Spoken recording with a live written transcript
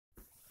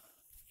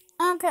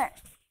Okay.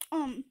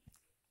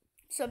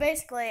 So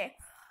basically,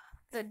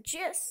 the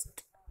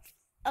gist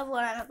of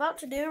what I'm about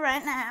to do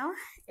right now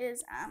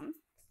is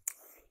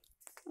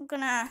we're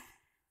gonna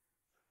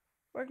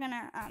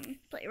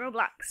play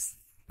Roblox,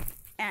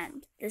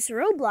 and this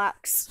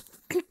Roblox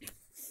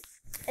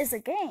is a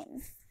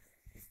game.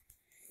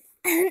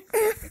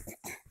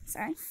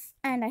 Sorry,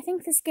 and I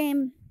think this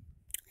game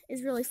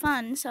is really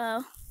fun.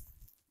 So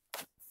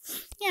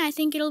yeah, I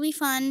think it'll be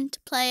fun to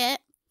play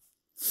it.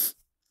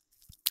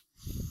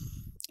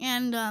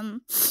 And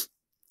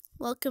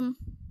welcome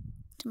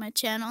to my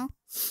channel.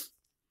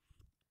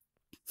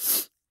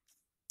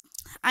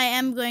 I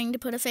am going to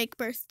put a fake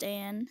birthday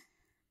in.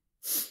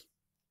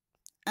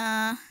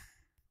 How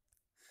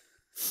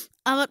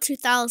about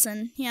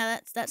 2000?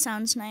 Yeah, that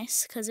sounds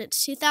nice because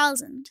it's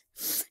 2000.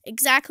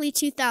 Exactly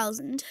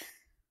 2000.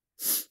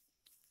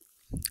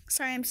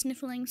 Sorry, I'm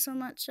sniffling so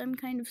much. I'm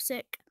kind of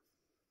sick.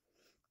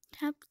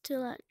 Tap to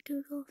let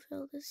Google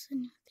fill this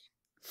in.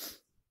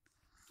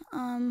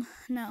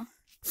 No.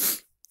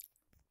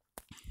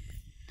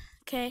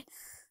 Okay,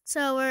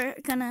 so we're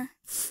gonna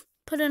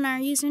put in our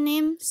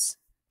usernames.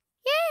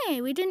 Yay!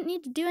 We didn't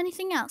need to do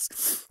anything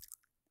else.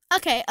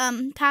 Okay,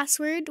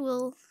 password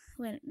will...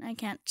 Wait, I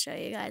can't show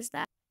you guys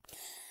that.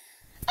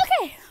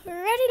 Okay,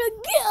 we're ready to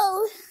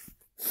go!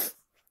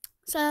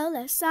 So,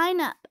 let's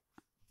sign up.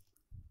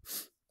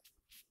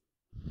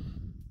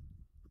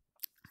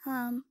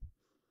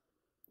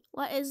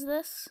 What is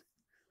this?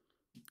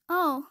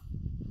 Oh.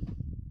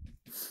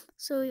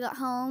 So we got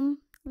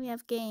home, we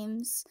have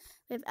games,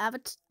 we have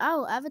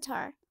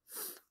avatar.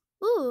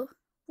 Ooh,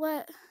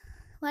 what?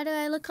 Why do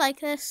I look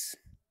like this?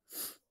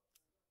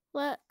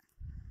 What?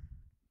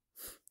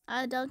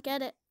 I don't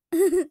get it.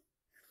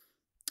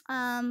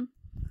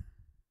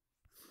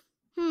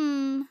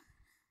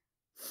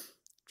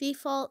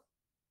 Default.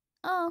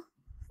 Oh,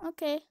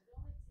 okay.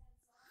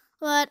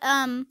 But,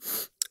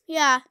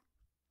 yeah.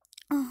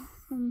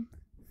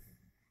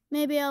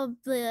 Maybe I'll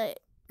be like,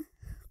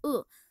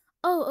 ooh.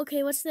 Oh,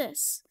 okay, what's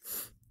this?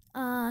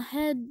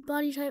 Head,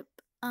 body type.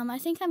 I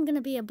think I'm gonna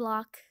be a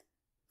block.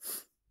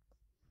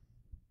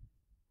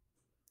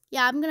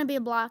 Yeah, I'm gonna be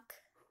a block.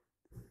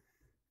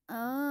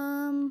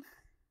 Can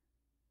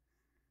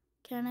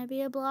I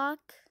be a block?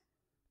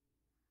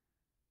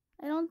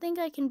 I don't think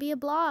I can be a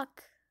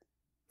block.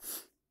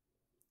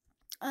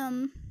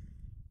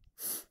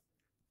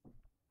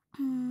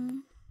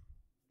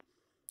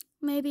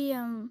 Maybe,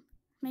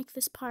 make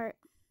this part.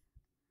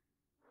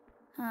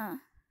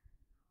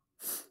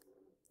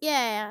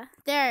 Yeah,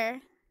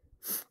 there.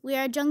 We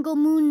are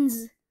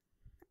JungleMoonz.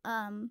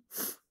 I'm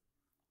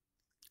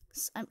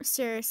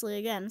seriously,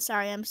 again,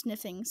 sorry I'm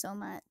sniffing so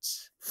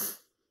much.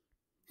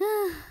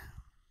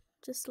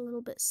 Just a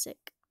little bit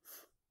sick.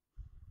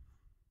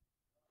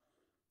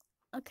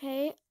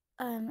 Okay,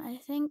 I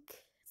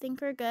think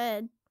we're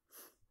good.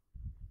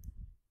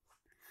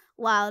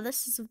 Wow,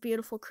 this is a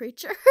beautiful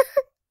creature.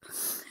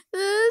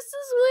 This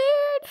is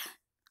weird.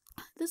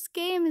 This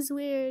game is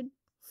weird.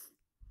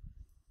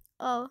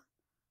 Oh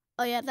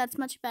yeah, that's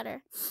much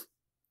better.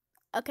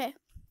 Okay,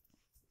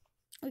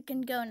 we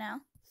can go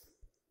now.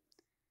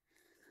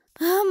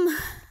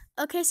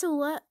 Okay, so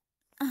what?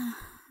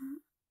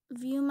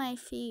 View my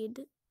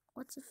feed.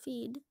 What's a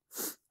feed?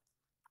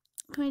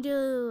 Can we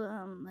do,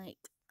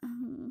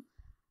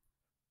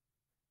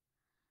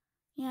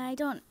 yeah, I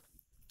don't.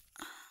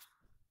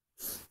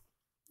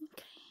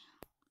 Okay.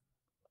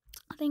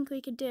 I think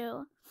we could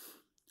do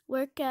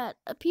work at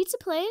a pizza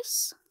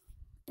place.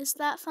 Is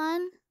that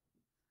fun?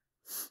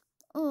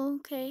 Oh,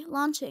 okay.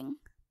 Launching.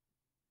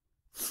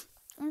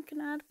 Working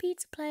at a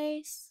pizza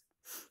place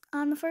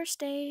on the first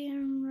day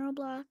in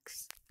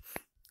Roblox.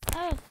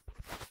 Oh.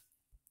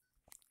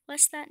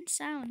 What's that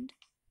sound?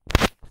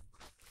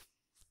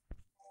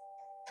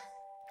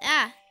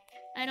 Ah.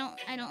 I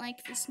don't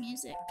like this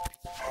music.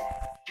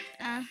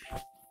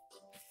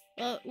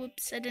 Oh,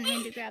 whoops, I didn't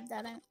mean to grab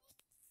that out.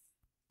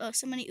 Oh,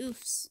 so many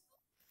oofs.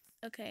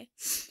 Okay.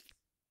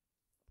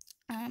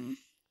 Okay,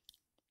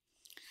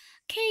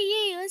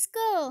 yay, let's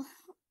go.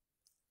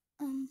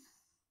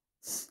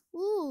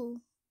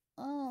 Ooh.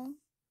 Oh.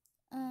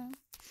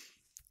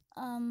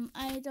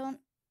 I don't.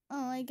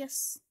 Oh, I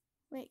guess.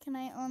 Wait, can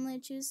I only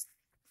choose?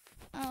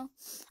 Oh,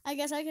 I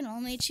guess I can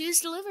only choose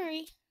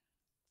delivery.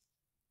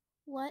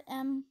 What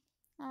am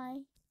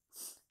I?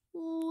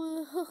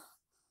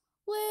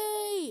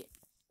 Wait.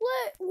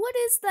 What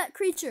is that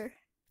creature?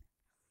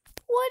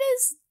 What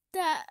is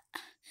that?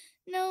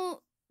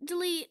 No,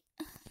 delete.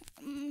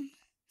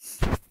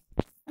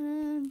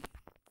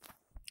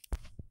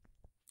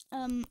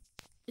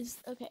 Is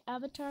okay,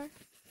 avatar.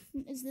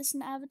 Is this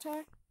an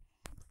avatar?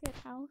 Get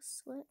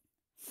house. What?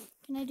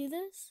 Can I do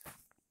this?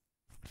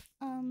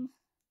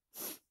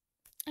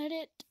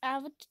 Edit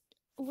avatar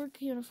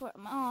work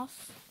uniform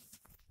off.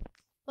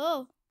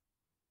 Oh.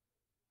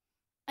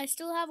 I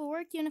still have a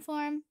work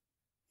uniform.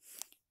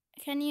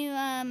 Can you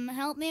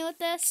help me with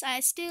this? I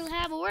still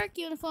have a work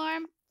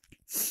uniform.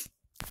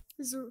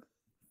 Who's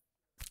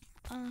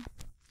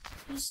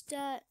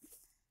that?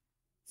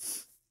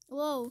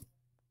 Whoa.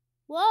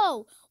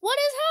 Whoa! What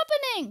is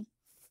happening?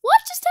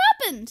 What just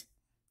happened?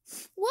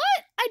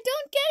 What? I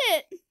don't get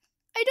it.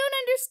 I don't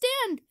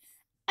understand.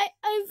 I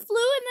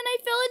flew and then I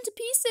fell into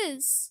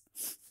pieces.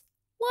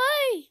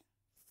 Why?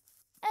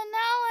 And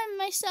now I'm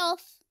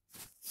myself.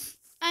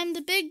 I'm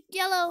the big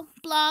yellow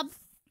blob.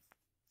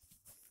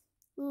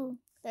 Ooh,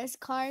 there's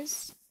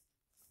cars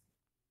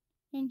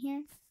in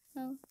here.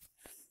 Oh.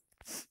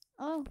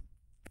 Oh.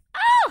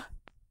 Ah!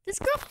 This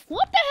girl,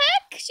 what the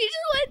heck? She just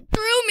went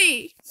through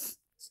me.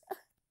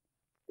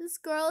 This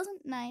girl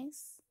isn't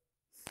nice.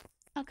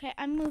 Okay,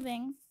 I'm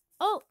moving.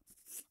 Oh.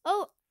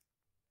 Oh.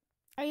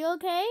 Are you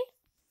okay?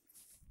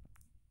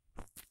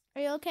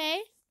 Are you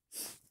okay?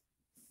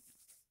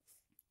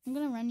 I'm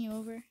gonna run you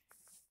over.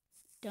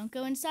 Don't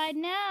go inside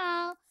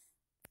now.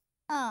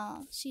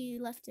 Oh, she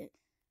left it.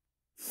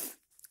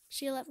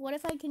 She left. What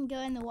if I can go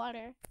in the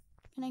water?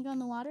 Can I go in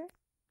the water?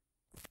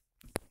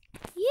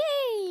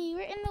 Yay!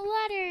 We're in the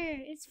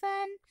water. It's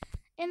fun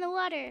in the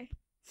water.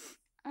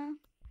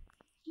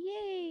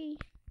 Yay.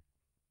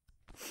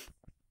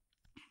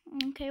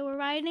 Okay, we're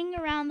riding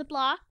around the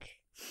block,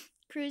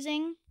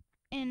 cruising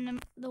in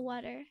the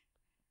water.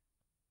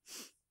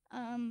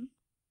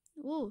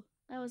 Ooh,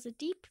 that was a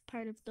deep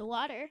part of the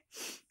water.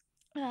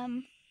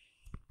 Look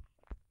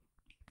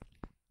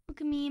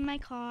at me in my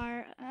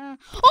car. Oh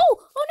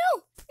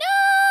no!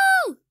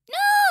 No!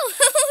 No!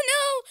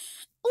 No!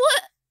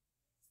 What?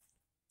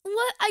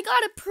 I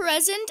got a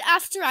present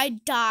after I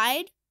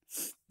died?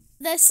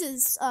 This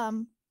is,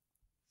 kind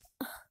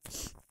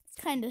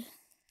of,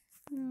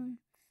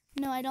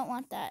 no, I don't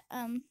want that.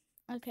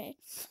 Okay.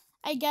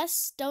 I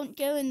guess don't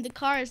go in the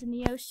cars in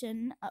the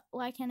ocean.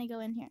 Why can't I go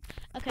in here?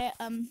 Okay,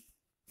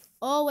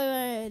 oh,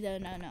 wait,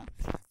 no.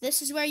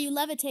 This is where you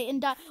levitate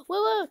and die.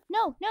 Whoa,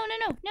 no.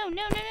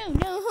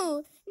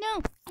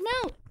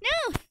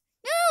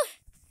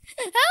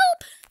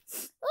 Help!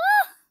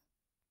 Oh!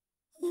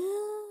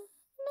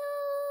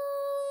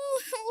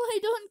 No, I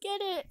don't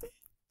get it.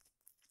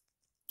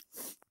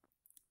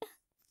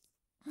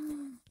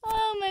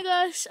 Oh my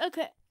gosh,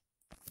 okay.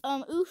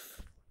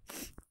 Oof.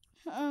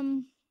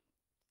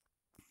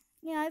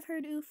 Yeah, I've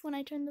heard oof when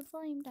I turn the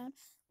volume down.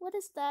 What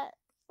is that?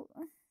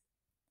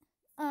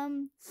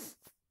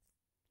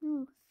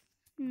 Ooh.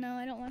 No,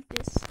 I don't want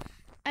this.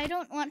 I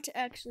don't want to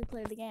actually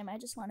play the game. I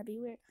just want to be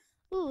weird.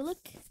 Ooh,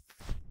 look.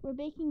 We're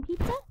baking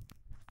pizza?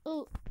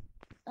 Oh,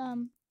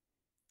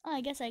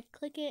 I guess I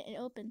click it and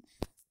open.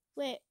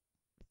 Wait.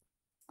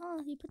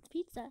 Oh, you put the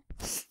pizza.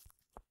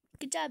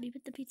 Good job, you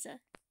put the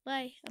pizza.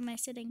 Why am I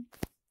sitting?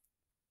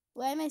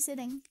 Why am I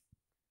sitting?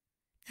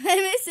 Why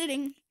am I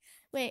sitting?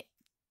 Wait.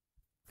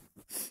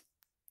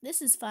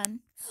 This is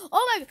fun.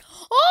 Oh my god.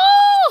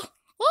 Oh!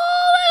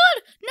 Oh my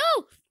god!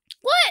 No!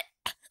 What?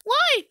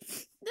 Why?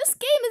 This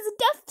game is a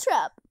death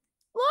trap.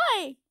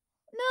 Why?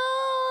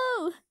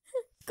 No!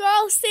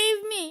 Girl,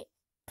 save me.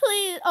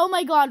 Please. Oh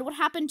my god, what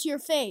happened to your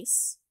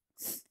face?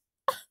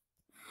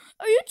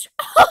 Are you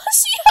oh,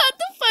 she had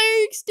the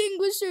fire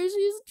extinguisher.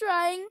 She's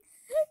trying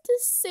to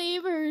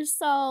save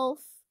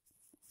herself.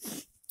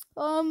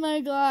 Oh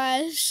my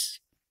gosh.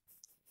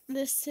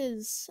 This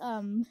is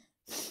a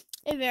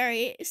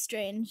very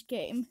strange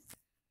game.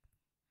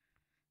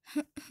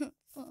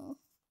 Oh.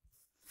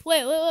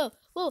 Wait, whoa.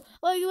 Oh,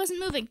 he wasn't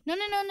moving.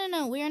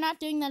 No. We are not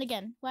doing that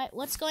again.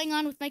 What's going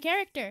on with my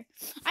character?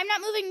 I'm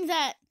not moving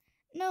that.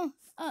 No.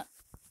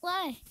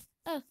 Why?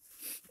 Oh.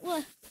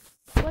 What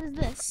is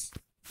this?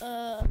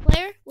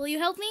 Player, will you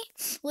help me?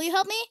 Will you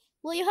help me?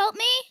 Will you help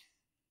me?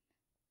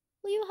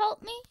 Will you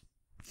help me?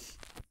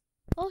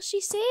 Oh,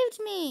 she saved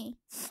me.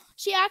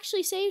 She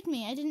actually saved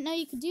me. I didn't know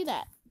you could do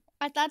that.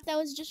 I thought that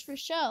was just for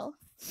show.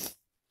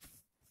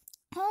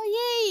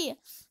 Oh, yay.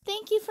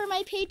 Thank you for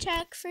my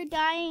paycheck for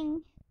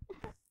dying.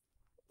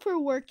 For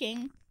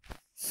working.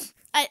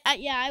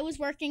 Yeah, I was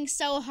working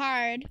so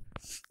hard.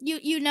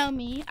 You know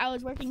me. I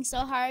was working so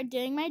hard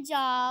doing my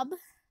job.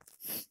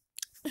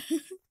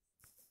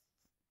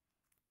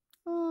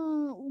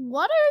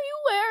 What are you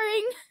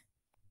wearing?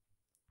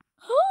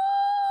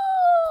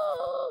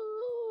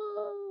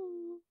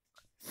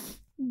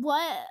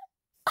 What?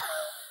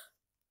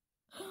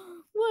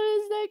 What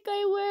is that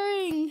guy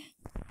wearing?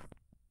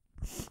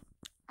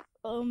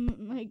 Oh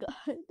my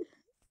god.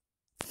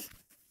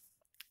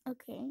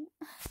 Okay.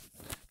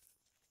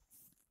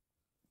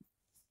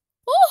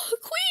 Oh,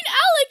 Queen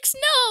Alex,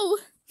 no!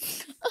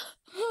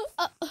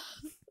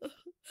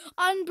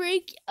 On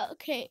break.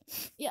 Okay.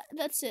 Yeah,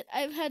 that's it.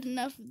 I've had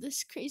enough of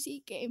this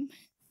crazy game.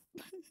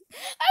 I've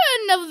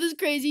had enough of this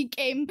crazy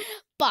game.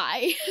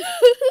 Bye.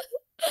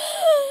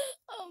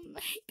 Oh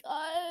my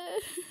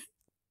god.